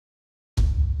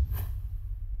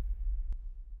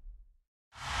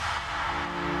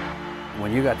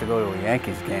when you got to go to a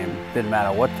Yankees game, didn't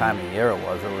matter what time of year it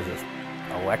was just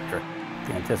electric.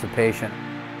 The anticipation,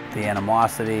 the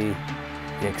animosity,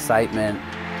 the excitement,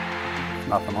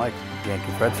 nothing like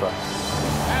Yankees Red Sox.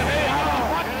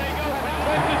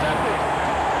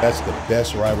 That's the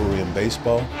best rivalry in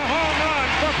baseball.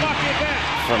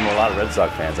 From a lot of Red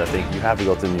Sox fans, I think you have to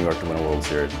go to New York to win a World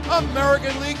Series.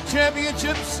 American League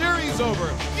Championship Series over.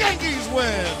 Yankees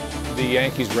win. The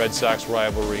Yankees-Red Sox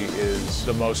rivalry is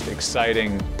the most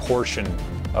exciting portion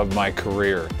of my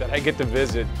career that I get to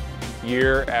visit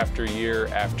year after year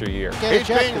after year. It's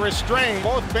being restrained.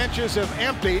 Both benches have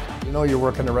emptied. You know you're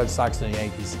working the Red Sox and the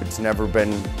Yankees. It's never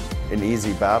been an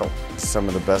easy battle. It's some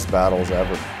of the best battles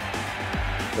ever.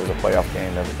 There's a playoff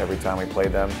game every time we play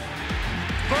them.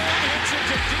 Bird hits it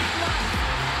to deep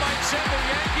left. Might send the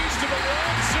Yankees to the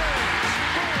World Series.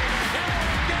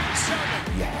 Game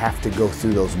 7. You have to go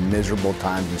through those miserable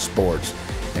times in sports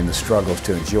and the struggles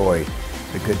to enjoy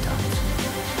the good times.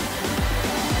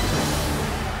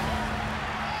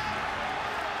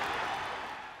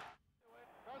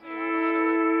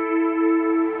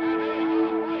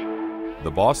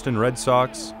 The Boston Red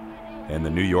Sox and the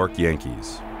New York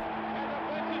Yankees.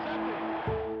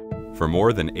 For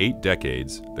more than 8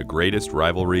 decades, the greatest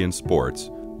rivalry in sports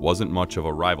wasn't much of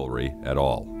a rivalry at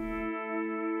all.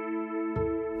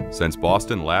 Since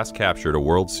Boston last captured a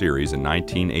World Series in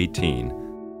 1918,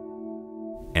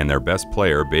 and their best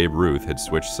player, Babe Ruth, had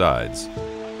switched sides,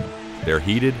 their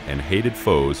heated and hated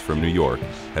foes from New York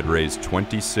had raised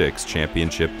 26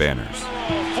 championship banners.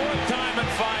 Fourth time in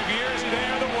 5 years, they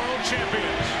are the world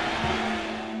champions.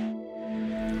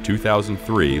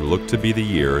 2003 looked to be the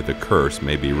year the curse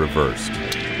may be reversed.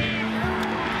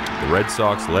 The Red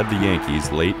Sox led the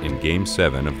Yankees late in Game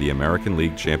 7 of the American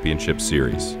League Championship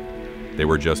Series. They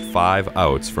were just 5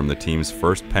 outs from the team's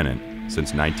first pennant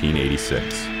since 1986.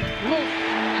 Look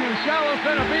to shallow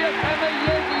center field, and the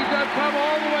Yankees have come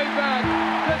all the way back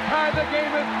to tie the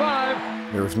game at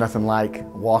 5. There was nothing like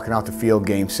walking out the field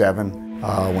Game 7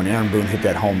 when Aaron Boone hit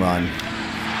that home run.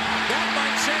 That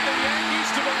might send the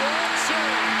Yankees to the World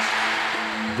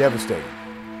Series. Devastating.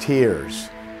 Tears,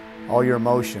 all your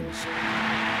emotions.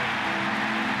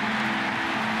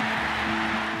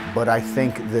 But I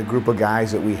think the group of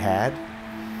guys that we had,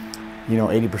 you know,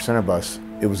 80% of us,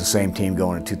 it was the same team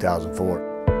going in 2004.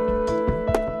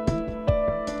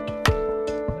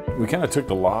 We kind of took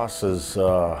the loss as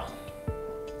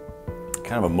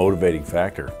kind of a motivating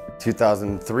factor.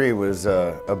 2003 was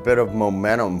a bit of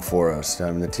momentum for us.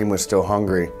 The team was still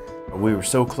hungry. We were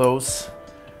so close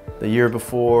the year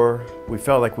before. We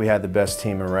felt like we had the best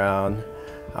team around,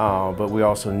 but we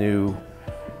also knew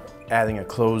adding a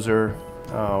closer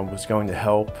was going to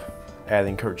help.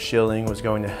 Adding Kurt Schilling was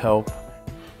going to help.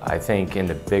 I think in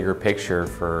the bigger picture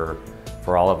for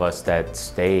all of us that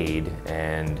stayed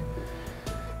and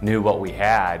knew what we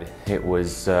had, it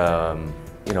was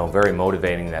you know, very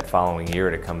motivating that following year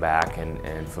to come back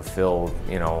and fulfill,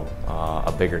 you know,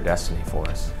 a bigger destiny for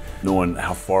us. Knowing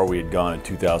how far we had gone in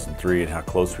 2003 and how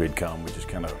close we had come, we just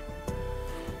kind of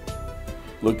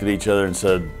looked at each other and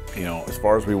said, you know, as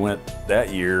far as we went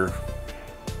that year,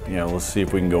 you know, let's see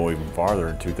if we can go even farther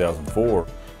in 2004.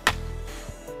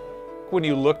 When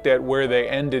you looked at where they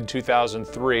ended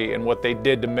 2003 and what they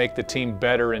did to make the team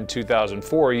better in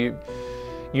 2004, you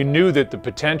knew that the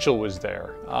potential was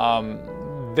there.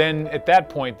 Then at that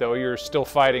point, though, you're still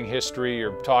fighting history.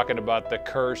 You're talking about the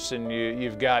curse, and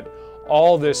you've got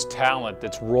all this talent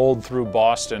that's rolled through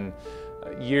Boston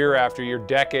year after year,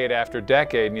 decade after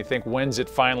decade, and you think, when's it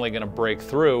finally going to break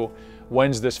through?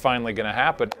 When's this finally going to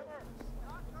happen?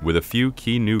 With a few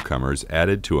key newcomers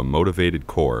added to a motivated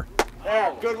core,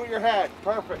 Yeah, good with your head.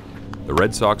 Perfect. the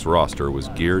Red Sox roster was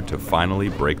geared to finally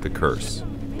break the curse.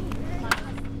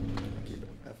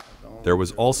 There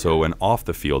was also an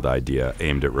off-the-field idea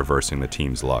aimed at reversing the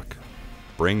team's luck.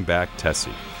 Bring back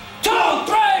Tessie. 2,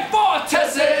 3, 4,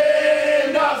 Tessie!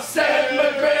 Enough said,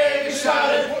 McGregor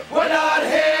shouted, we're not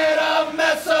here to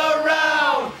mess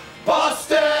around.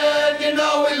 Boston, you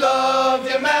know we love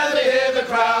you, madly hear the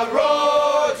crowd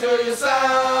roar to your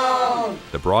sound.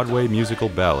 The Broadway musical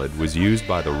ballad was used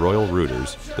by the Royal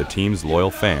Rooters, the team's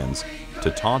loyal fans, to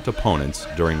taunt opponents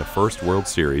during the first World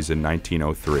Series in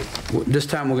 1903. This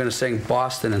time we're going to sing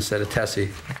Boston instead of Tessie.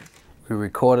 We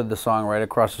recorded the song right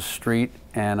across the street,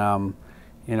 and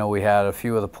you know, we had a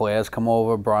few of the players come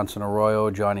over, Bronson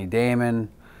Arroyo, Johnny Damon.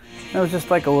 It was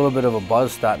just like a little bit of a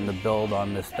buzz starting to build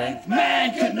on this thing.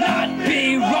 Man could not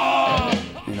be wrong.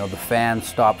 You know, the fans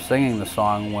stopped singing the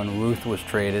song when Ruth was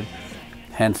traded,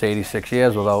 hence 86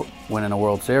 years without winning a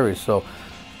World Series. So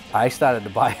I started to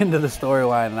buy into the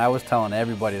storyline, and I was telling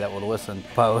everybody that would listen.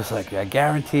 But I was like, I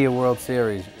guarantee a World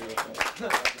Series.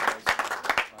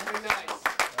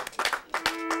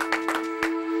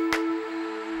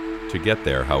 To get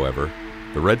there, however,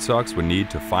 the Red Sox would need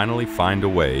to finally find a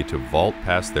way to vault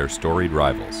past their storied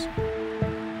rivals.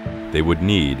 They would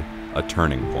need a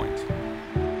turning point.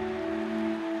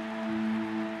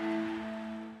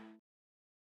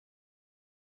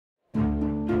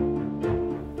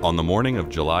 On the morning of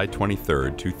July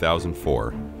 23,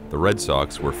 2004, the Red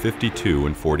Sox were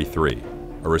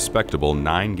 52-43, a respectable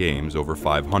 9 games over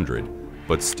 500,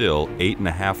 but still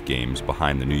 8.5 games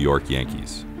behind the New York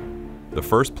Yankees. The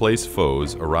first-place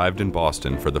foes arrived in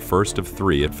Boston for the first of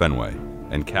 3 at Fenway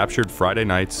and captured Friday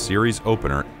night's series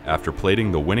opener after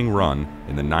plating the winning run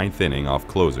in the 9th inning off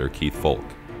closer Keith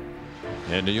Foulke.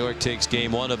 And New York takes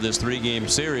game 1 of this 3-game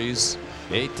series,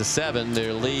 8-7.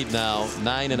 Their lead now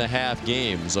 9.5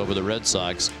 games over the Red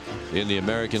Sox in the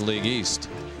American League East.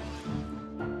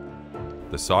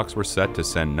 The Sox were set to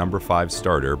send number 5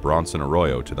 starter Bronson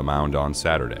Arroyo to the mound on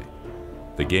Saturday.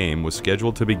 The game was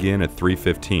scheduled to begin at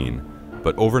 3:15,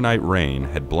 but overnight rain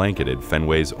had blanketed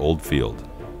Fenway's old field.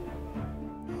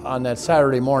 On that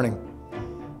Saturday morning,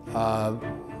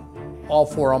 all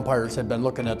 4 umpires had been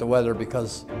looking at the weather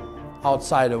because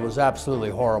outside it was absolutely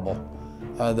horrible.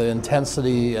 The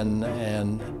intensity and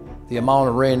the amount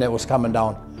of rain that was coming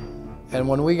down. And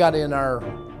when we got in our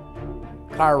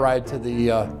car ride to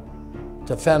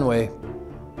Fenway,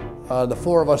 the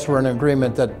 4 of us were in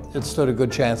agreement that it stood a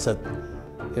good chance that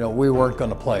we weren't going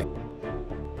to play.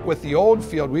 With the old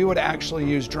field, we would actually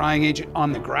use drying agent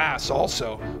on the grass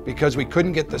also because we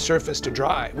couldn't get the surface to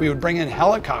dry. We would bring in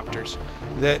helicopters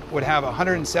that would have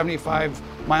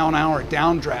 175-mile-an-hour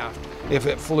downdraft if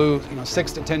it flew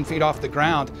 6 to 10 feet off the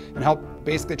ground and help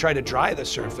basically try to dry the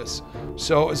surface.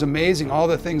 So it was amazing all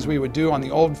the things we would do on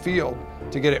the old field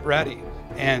to get it ready.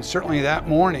 And certainly that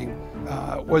morning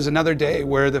was another day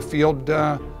where the field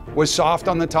was soft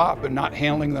on the top and not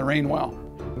handling the rain well.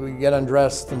 We get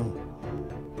undressed and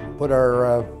put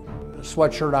our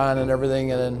sweatshirt on and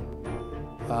everything, and then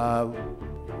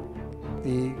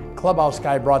the clubhouse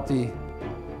guy brought the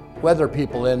weather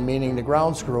people in, meaning the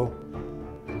grounds crew,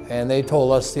 and they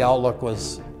told us the outlook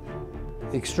was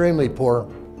extremely poor,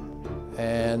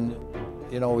 and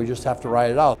we just have to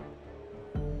ride it out.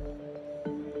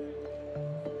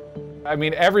 I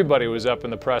mean, everybody was up in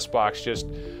the press box just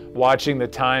watching the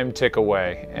time tick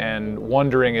away and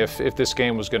wondering if this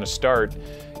game was going to start.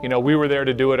 We were there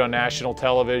to do it on national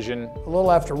television. A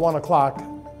little after 1 o'clock,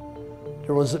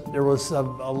 there was a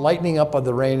lightening up of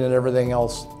the rain and everything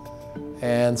else.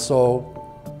 And so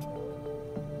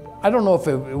I don't know if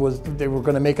it was they were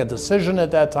going to make a decision at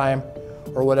that time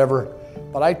or whatever,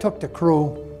 but I took the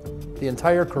crew, the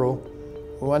entire crew.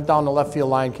 We went down the left field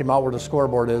line, came out where the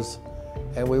scoreboard is,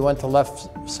 and we went to left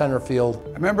center field.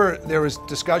 I remember there was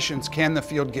discussions, can the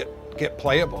field get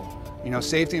playable?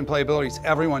 Safety and playability is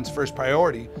everyone's first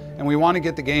priority, and we want to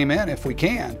get the game in if we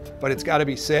can, but it's got to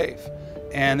be safe.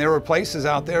 And there were places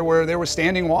out there where there was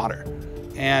standing water.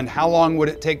 And how long would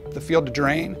it take the field to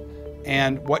drain?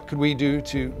 And what could we do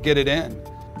to get it in?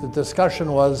 The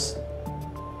discussion was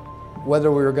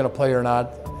whether we were going to play or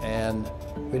not, and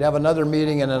we'd have another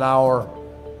meeting in an hour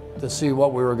to see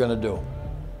what we were going to do.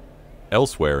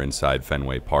 Elsewhere inside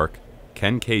Fenway Park,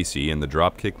 Ken Casey and the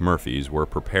Dropkick Murphys were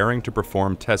preparing to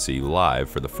perform Tessie live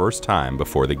for the first time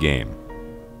before the game.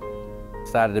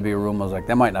 Started to be rumors like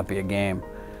there might not be a game.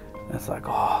 And it's like,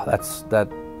 oh,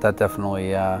 that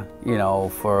definitely,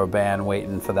 for a band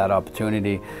waiting for that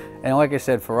opportunity. And like I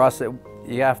said, for us,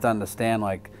 you have to understand,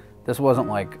 like, this wasn't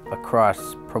like a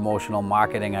cross-promotional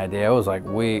marketing idea. It was like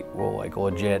we were like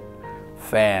legit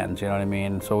fans, you know what I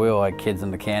mean? So we were like kids in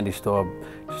the candy store,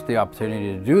 just the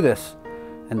opportunity to do this.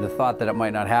 And the thought that it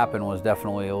might not happen was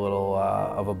definitely a little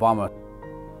of a bummer.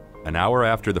 An hour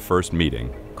after the first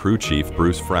meeting, crew chief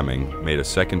Bruce Fremming made a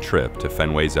second trip to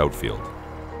Fenway's outfield.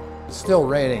 It's still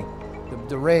raining.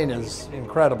 The rain is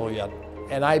incredible yet.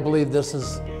 And I believe this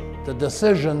is the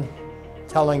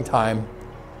decision-telling time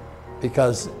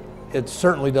because it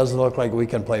certainly doesn't look like we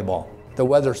can play ball. The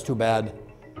weather's too bad.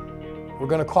 We're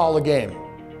going to call a game.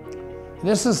 And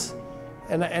this is,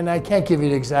 and I can't give you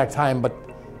the exact time, but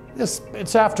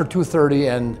it's after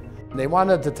 2:30, and they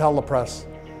wanted to tell the press.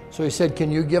 So he said, can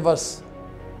you give us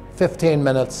 15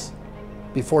 minutes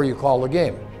before you call the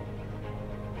game?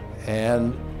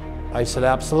 And I said,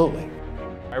 absolutely.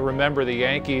 I remember the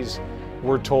Yankees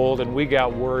were told, and we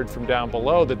got word from down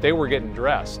below, that they were getting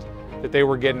dressed, that they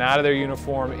were getting out of their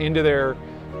uniform into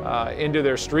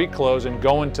their street clothes and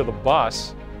going to the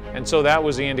bus And so that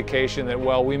was the indication that,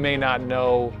 well, we may not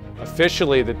know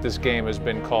officially that this game has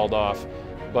been called off,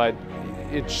 but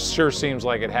it sure seems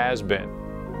like it has been.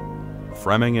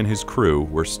 Fleming and his crew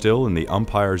were still in the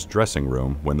umpire's dressing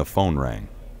room when the phone rang.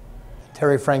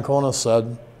 Terry Francona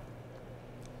said,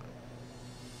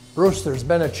 "Bruce, there's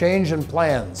been a change in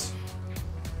plans."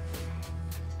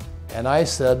 And I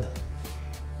said,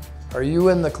 "Are you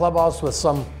in the clubhouse with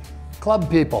some club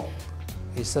people?"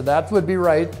 He said, "That would be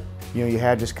right." You know, you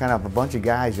had just kind of a bunch of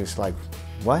guys just like,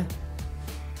 what?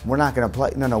 We're not going to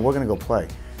play? No, we're going to go play.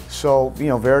 So, you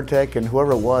know, Veritek and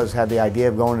whoever it was had the idea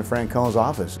of going to Francona's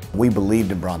office. We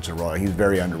believed in Bronson Roy. He was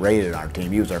very underrated on our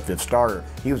team. He was our 5th starter.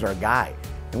 He was our guy.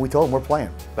 And we told him we're playing.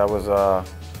 That was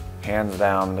hands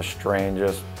down the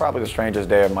strangest, probably the strangest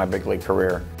day of my big league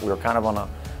career. We were kind of on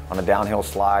a downhill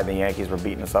slide. The Yankees were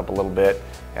beating us up a little bit.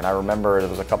 And I remember there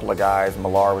was a couple of guys,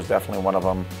 Millar was definitely one of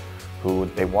them, who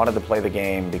they wanted to play the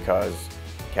game because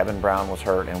Kevin Brown was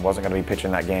hurt and wasn't going to be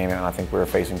pitching that game, and I think we were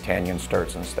facing Tanya and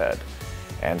Sturtz instead.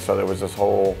 And so there was this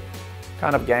whole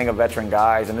kind of gang of veteran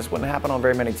guys, and this wouldn't happen on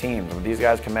very many teams. But these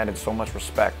guys commanded so much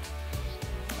respect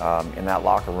in that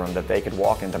locker room that they could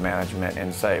walk into management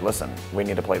and say, listen, we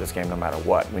need to play this game no matter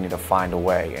what. We need to find a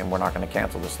way, and we're not going to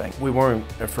cancel this thing. We weren't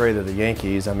afraid of the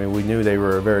Yankees. I mean, we knew they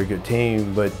were a very good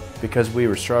team, but because we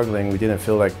were struggling, we didn't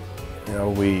feel like, you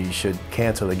know, we should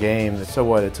cancel the game. So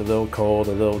what, it's a little cold,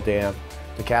 a little damp.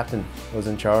 The captain was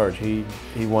in charge. He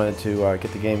wanted to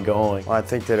get the game going. Well, I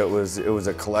think that it was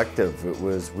a collective.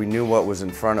 We knew what was in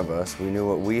front of us. We knew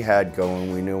what we had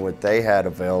going. We knew what they had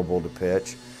available to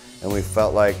pitch, and we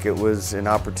felt like it was an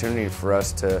opportunity for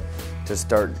us to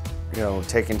start, you know,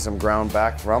 taking some ground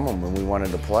back from them, and we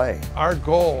wanted to play. Our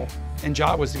goal and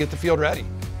job was to get the field ready,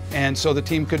 and so the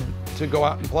team could go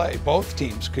out and play. Both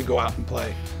teams could go out and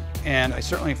play. And I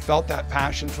certainly felt that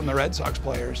passion from the Red Sox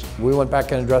players. We went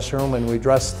back in the dressing room and we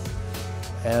dressed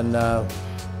and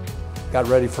got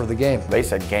ready for the game. They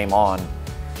said game on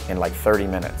in like 30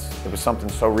 minutes. It was something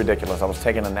so ridiculous. I was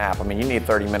taking a nap. I mean, you need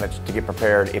 30 minutes to get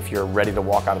prepared if you're ready to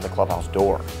walk out of the clubhouse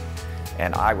door.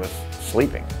 And I was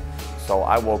sleeping. So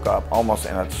I woke up almost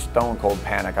in a stone cold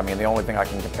panic. I mean, the only thing I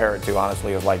can compare it to,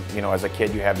 honestly, is like, you know, as a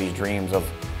kid, you have these dreams of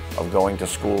going to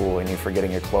school and you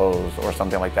forgetting your clothes or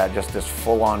something like that, just this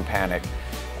full-on panic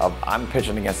of I'm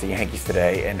pitching against the Yankees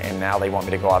today and now they want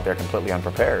me to go out there completely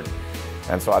unprepared.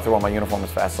 And so I threw on my uniform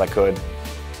as fast as I could.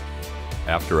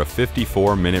 After a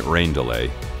 54-minute rain delay,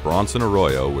 Bronson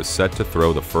Arroyo was set to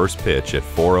throw the first pitch at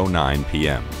 4:09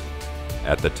 p.m.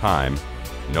 At the time,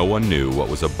 no one knew what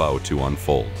was about to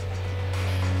unfold.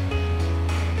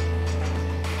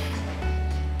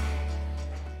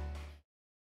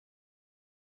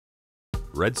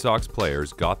 Red Sox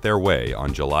players got their way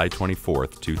on July 24,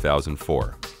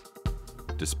 2004.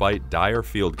 Despite dire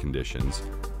field conditions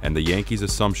and the Yankees'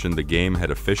 assumption the game had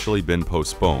officially been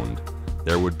postponed,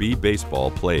 there would be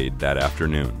baseball played that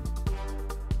afternoon.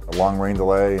 A long rain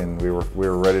delay, and we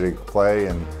were ready to play,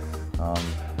 and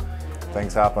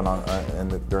things happen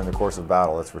during the course of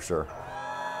battle, that's for sure.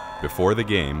 Before the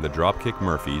game, the Dropkick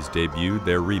Murphys debuted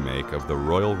their remake of the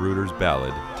Royal Rooters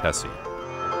ballad, Tessie.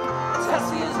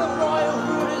 Tessie is the Royal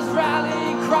Rooters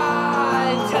rally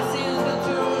cry. Tessie is the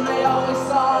tune they always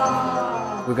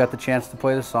saw. We got the chance to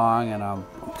play the song, and I'm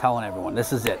telling everyone,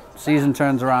 this is it. Season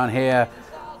turns around here.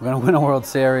 We're going to win a World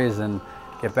Series and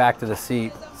get back to the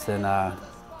seats, and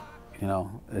you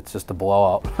know, it's just a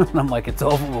blowout. And I'm like, it's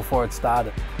over before it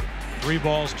started. 3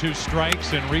 balls, 2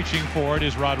 strikes, and reaching for it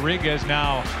is Rodriguez.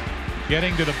 Now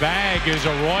getting to the bag is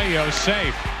Arroyo,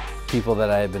 safe. People that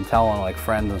I had been telling, like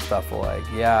friends and stuff, were like,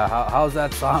 yeah, how's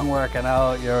that song working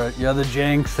out? You're the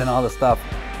jinx and all the stuff.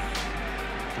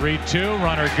 3-2,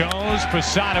 runner goes.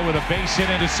 Posada with a base hit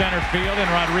into center field, and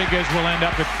Rodriguez will end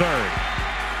up at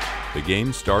third. The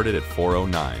game started at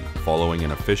 4:09, following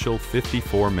an official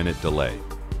 54-minute delay.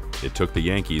 It took the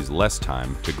Yankees less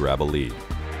time to grab a lead.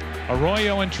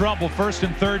 Arroyo in trouble, first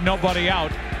and third, nobody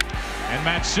out. And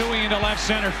Matsui into left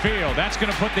center field. That's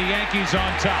going to put the Yankees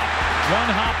on top. 1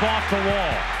 hop off the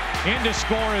wall. In to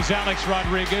score is Alex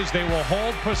Rodriguez. They will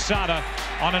hold Posada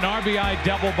on an RBI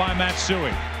double by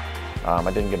Matsui. I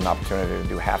didn't get an opportunity to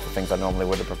do half the things I normally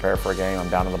would to prepare for a game. I'm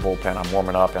down in the bullpen, I'm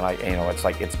warming up, and it's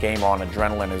like it's game on.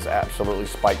 Adrenaline is absolutely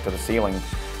spiked to the ceiling,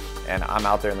 and I'm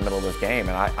out there in the middle of this game,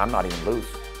 and I'm not even loose.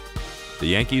 The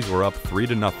Yankees were up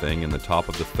 3-0 in the top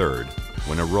of the third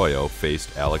when Arroyo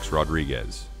faced Alex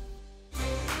Rodriguez.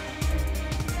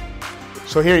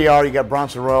 So here you are, you got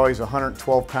Bronson Arroyo. He's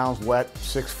 112 pounds wet,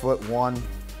 6'1",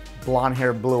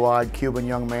 blonde-haired, blue-eyed Cuban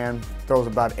young man. Throws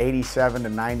about 87 to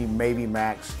 90, maybe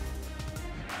max.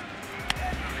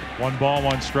 1 ball,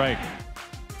 1 strike.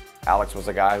 Alex was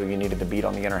a guy who you needed to beat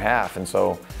on the inner half, and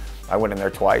so I went in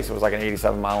there twice. It was like an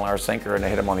 87-mile-an-hour sinker, and I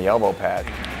hit him on the elbow pad.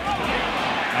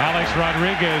 Alex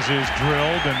Rodriguez is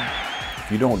drilled, and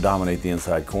if you don't dominate the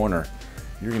inside corner,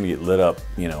 you're going to get lit up,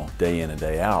 you know, day in and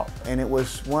day out. And it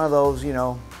was one of those, you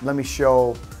know, let me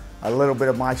show a little bit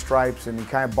of my stripes, and he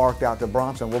kind of barked out to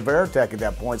Bronson. Well, Varitek at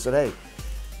that point said, hey,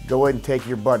 go ahead and take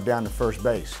your butt down to first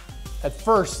base. At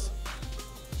first,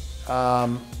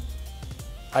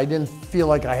 I didn't feel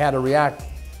like I had to react,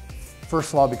 first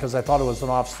of all, because I thought it was an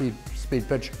off-speed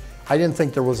pitch. I didn't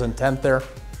think there was intent there.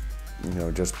 You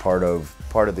know, just part of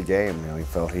the game. You know, he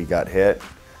felt he got hit.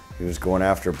 He was going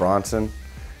after Bronson,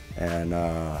 and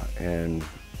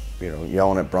you know,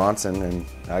 yelling at Bronson, and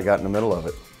I got in the middle of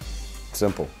it.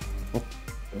 Simple.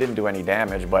 It didn't do any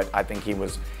damage, but I think he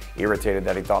was irritated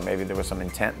that he thought maybe there was some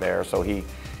intent there. So he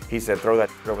said, throw that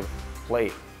over the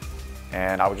plate.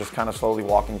 And I was just kind of slowly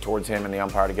walking towards him and the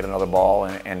umpire to get another ball,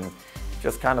 and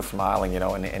just kind of smiling, you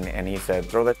know, and he said,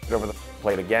 throw that over the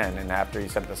plate again. And after he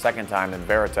said it the second time, then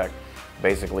Varitek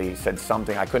basically said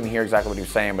something. I couldn't hear exactly what he was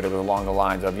saying, but it was along the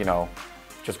lines of, you know,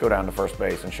 just go down to first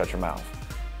base and shut your mouth.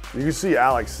 You could see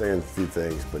Alex saying a few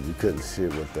things, but you couldn't see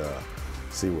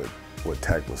what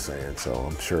Tech was saying. So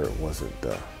I'm sure it wasn't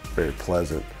very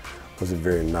pleasant, wasn't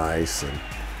very nice, and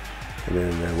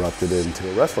then erupted into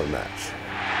a wrestling match.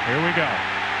 Here we go.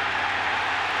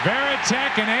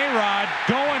 Varitek and A-Rod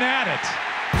going at it.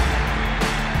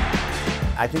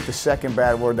 I think the second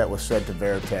bad word that was said to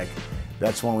Varitek,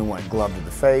 that's when we went glove to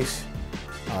the face.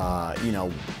 You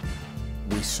know,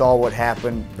 we saw what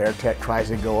happened. Varitek tries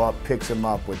to go up, picks him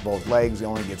up with both legs. He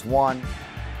only gets one.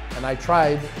 And I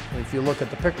tried, if you look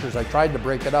at the pictures, I tried to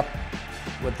break it up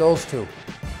with those two.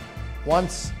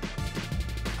 Once,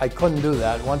 I couldn't do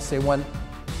that. Once they went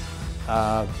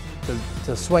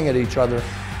to swing at each other,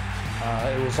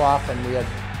 it was off, and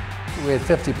we had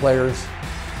 50 players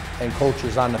and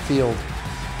coaches on the field.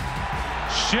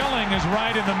 Schilling is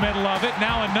right in the middle of it.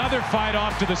 Now another fight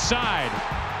off to the side.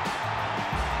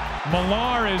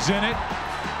 Millar is in it.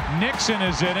 Nixon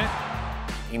is in it.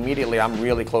 Immediately, I'm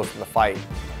really close to the fight.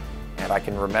 And I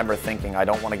can remember thinking, I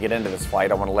don't want to get into this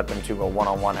fight. I want to let them two go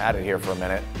one-on-one at it here for a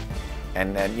minute.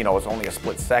 And then, you know, it's only a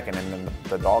split second, and then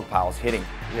the dog pile's hitting.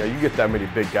 You know, you get that many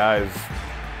big guys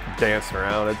dancing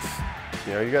around, it's,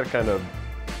 you know, you got to kind of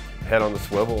head on the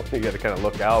swivel. You got to kind of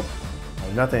look out.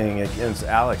 Nothing against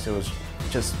Alex. It was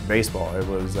just baseball. It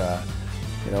was,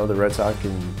 you know, the Red Sox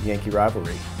and Yankee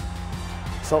rivalry.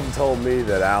 Something told me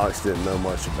that Alex didn't know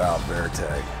much about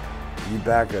Varitek. You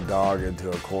back a dog into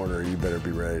a corner, you better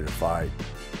be ready to fight.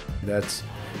 That's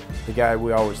the guy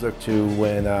we always look to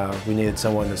when we needed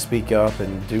someone to speak up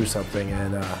and do something,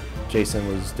 and Jason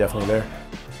was definitely there.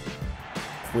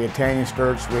 We had Tanyan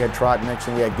Sturts, we had Trot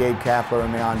Nixon, we had Gabe Kapler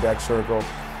in the on-deck circle.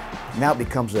 Now it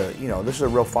becomes a, you know, this is a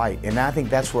real fight, and I think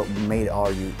that's what made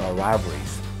our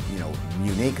rivalries, you know,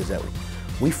 unique, is that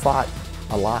we fought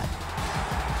a lot.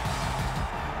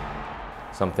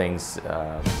 Some things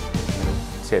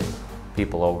tip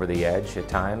people over the edge at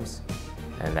times,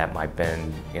 and that might have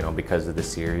been, you know, because of the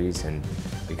series and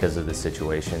because of the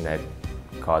situation that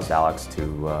caused Alex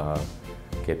to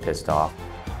get pissed off.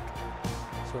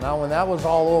 So now when that was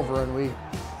all over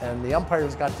and the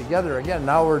umpires got together again,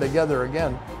 now we're together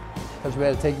again, because we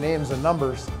had to take names and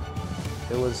numbers.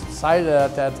 It was decided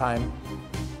at that time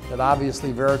that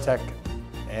obviously Varitek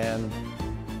and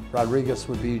Rodriguez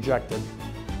would be ejected,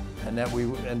 and that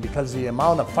and because the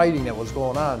amount of fighting that was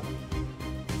going on,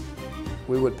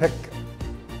 we would pick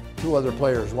two other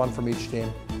players, one from each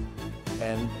team,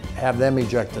 and have them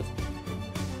ejected.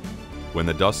 When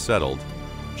the dust settled,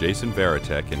 Jason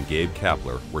Varitek and Gabe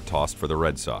Kapler were tossed for the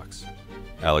Red Sox.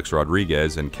 Alex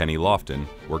Rodriguez and Kenny Lofton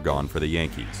were gone for the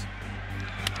Yankees.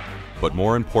 But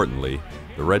more importantly,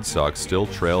 the Red Sox still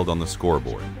trailed on the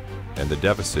scoreboard, and the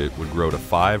deficit would grow to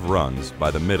 5 runs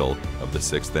by the middle of the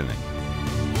 6th inning.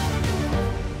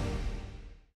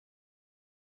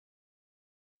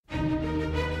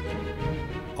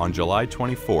 On July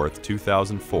 24,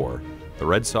 2004, the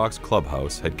Red Sox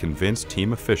clubhouse had convinced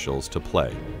team officials to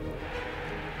play.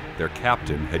 Their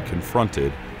captain had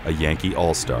confronted a Yankee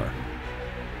All-Star,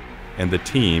 and the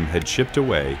team had chipped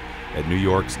away at New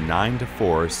York's 9-4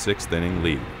 6th inning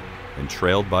lead and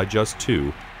trailed by just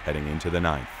 2 heading into the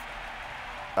 9th.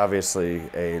 Obviously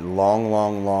a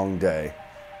long day.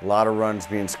 A lot of runs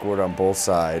being scored on both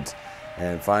sides,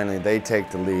 and finally they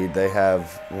take the lead. They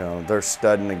have, you know, they're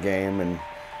studding the game, and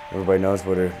everybody knows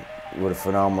what a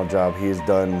phenomenal job he has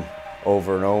done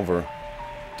over and over.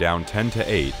 Down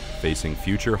 10-8, facing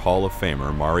future Hall of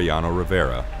Famer Mariano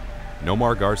Rivera,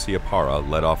 Nomar Garciaparra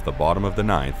led off the bottom of the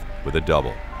 9th with a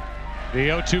double. The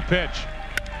 0-2 pitch.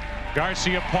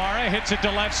 Garcia-Parra hits it to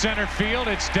left center field.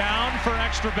 It's down for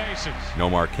extra bases.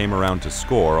 Nomar came around to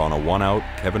score on a one-out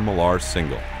Kevin Millar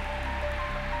single.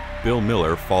 Bill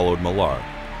Miller followed Millar,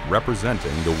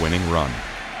 representing the winning run.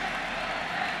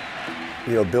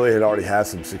 You know, Billy had already had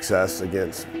some success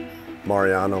against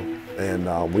Mariano, and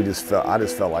I just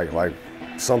felt like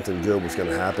something good was going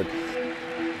to happen.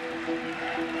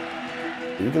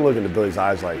 You can look into Billy's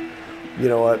eyes like, you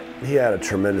know what, he had a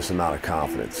tremendous amount of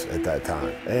confidence at that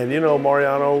time. And you know,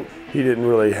 Mariano, he didn't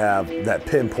really have that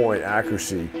pinpoint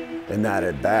accuracy in that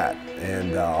at bat.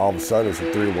 And all of a sudden it's a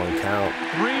 3-1 count.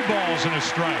 3 balls and a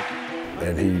strike.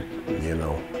 And he, you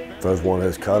know, throws one of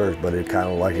his cutters, but it kind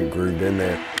of like it grooved in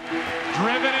there.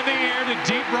 Driven in the air to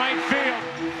deep right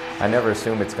field. I never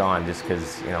assume it's gone just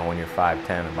because, you know, when you're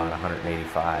 5'10", about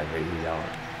 185,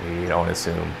 you don't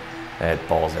assume that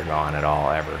balls are gone at all,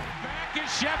 ever. Back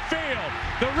is Sheffield.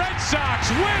 The Red Sox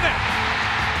win it.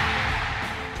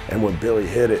 And when Billy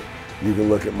hit it, you can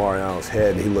look at Mariano's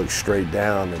head, and he looked straight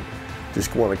down and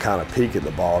just want to kind of peek at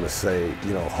the ball to say,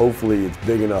 you know, hopefully it's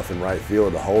big enough in right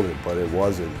field to hold it, but it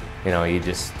wasn't. You know, you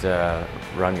just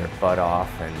run your butt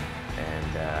off, and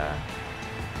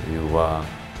you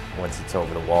once it's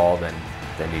over the wall, then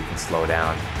you can slow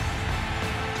down.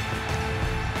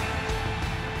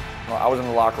 Well, I was in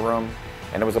the locker room,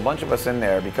 and there was a bunch of us in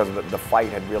there because the fight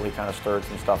had really kind of stirred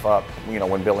some stuff up. You know,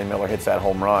 when Billy Miller hits that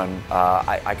home run,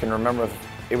 I can remember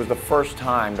it was the first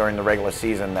time during the regular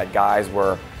season that guys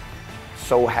were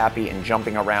so happy and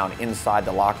jumping around inside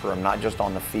the locker room, not just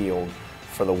on the field,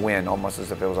 for the win, almost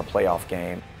as if it was a playoff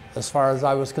game. As far as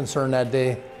I was concerned that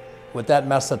day, with that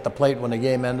mess at the plate when the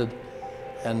game ended,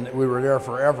 and we were there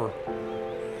forever.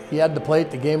 He had the plate,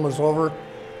 the game was over,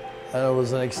 and it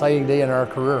was an exciting day in our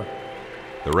career.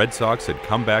 The Red Sox had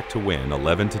come back to win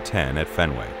 11-10 at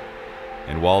Fenway.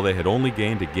 And while they had only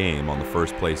gained a game on the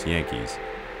first-place Yankees,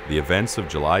 the events of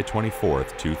July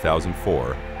 24th,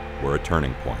 2004 were a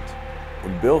turning point.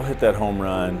 When Bill hit that home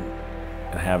run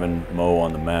and having Mo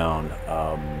on the mound,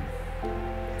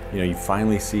 you know, you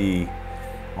finally see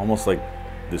almost like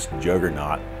this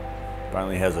juggernaut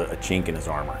finally has a chink in his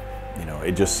armor. You know,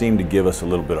 it just seemed to give us a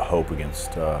little bit of hope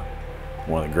against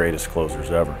one of the greatest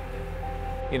closers ever.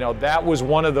 You know, that was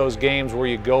one of those games where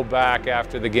you go back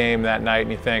after the game that night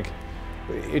and you think,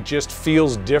 it just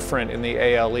feels different in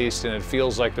the AL East, and it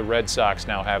feels like the Red Sox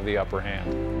now have the upper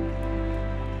hand.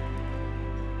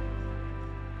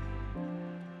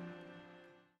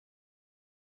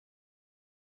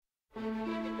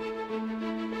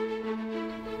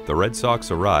 The Red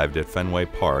Sox arrived at Fenway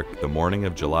Park the morning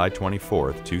of July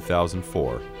 24th,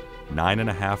 2004,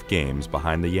 9.5 games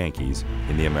behind the Yankees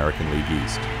in the American League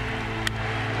East.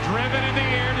 Driven in the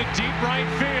air to deep right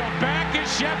field. Back is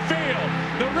Sheffield.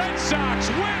 The Red Sox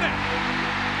win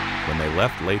it. When they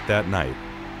left late that night,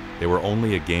 they were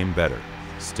only a game better,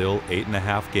 still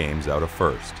 8.5 games out of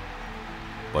first.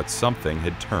 But something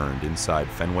had turned inside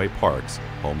Fenway Park's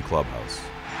home clubhouse.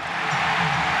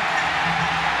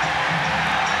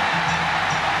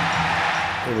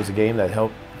 It was a game that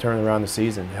helped turn around the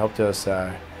season, helped us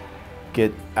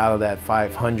get out of that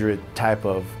 500 type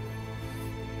of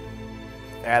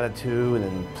attitude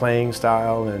and playing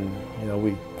style, and you know,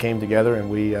 we came together and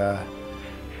we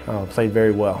played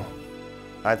very well.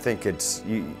 I think it's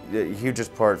the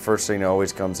hugest part. First thing that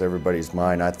always comes to everybody's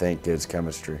mind, I think, is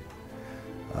chemistry.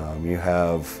 You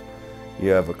have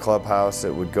a clubhouse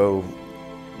that would go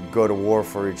to war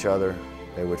for each other.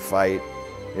 They would fight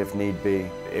if need be.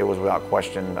 It was without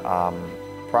question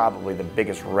probably the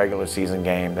biggest regular season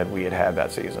game that we had had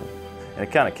that season. And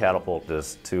it kind of catapulted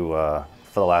us to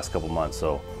for the last couple months.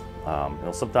 So you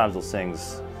know, sometimes those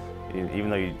things, even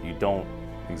though you don't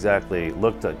exactly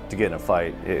look to get in a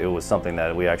fight, it was something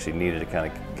that we actually needed to kind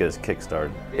of get us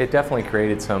kick-started. It definitely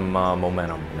created some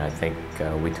momentum, and I think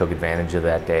we took advantage of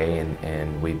that day,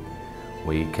 and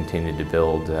we continued to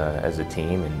build as a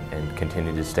team and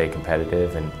continued to stay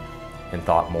competitive and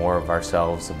thought more of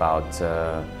ourselves about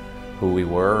who we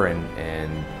were,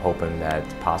 and hoping that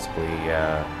possibly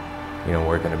you know,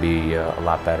 we're going to be a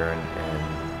lot better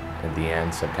in the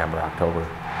end, September, October.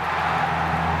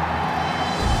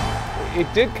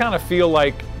 It did kind of feel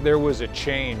like there was a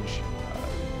change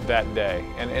that day,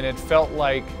 and it felt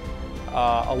like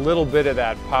a little bit of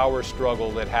that power struggle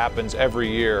that happens every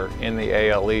year in the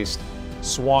AL East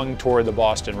swung toward the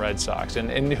Boston Red Sox,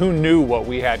 and who knew what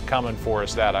we had coming for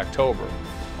us that October.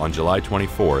 On July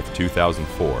 24th,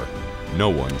 2004, no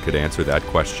one could answer that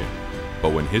question.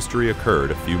 But when history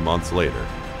occurred a few months later,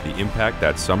 the impact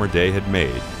that summer day had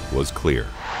made was clear.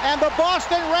 And the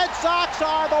Boston Red Sox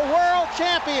are the world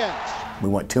champions. We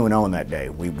went 2-0 in that day.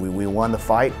 We won the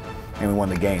fight, and we won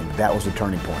the game. That was the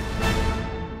turning point.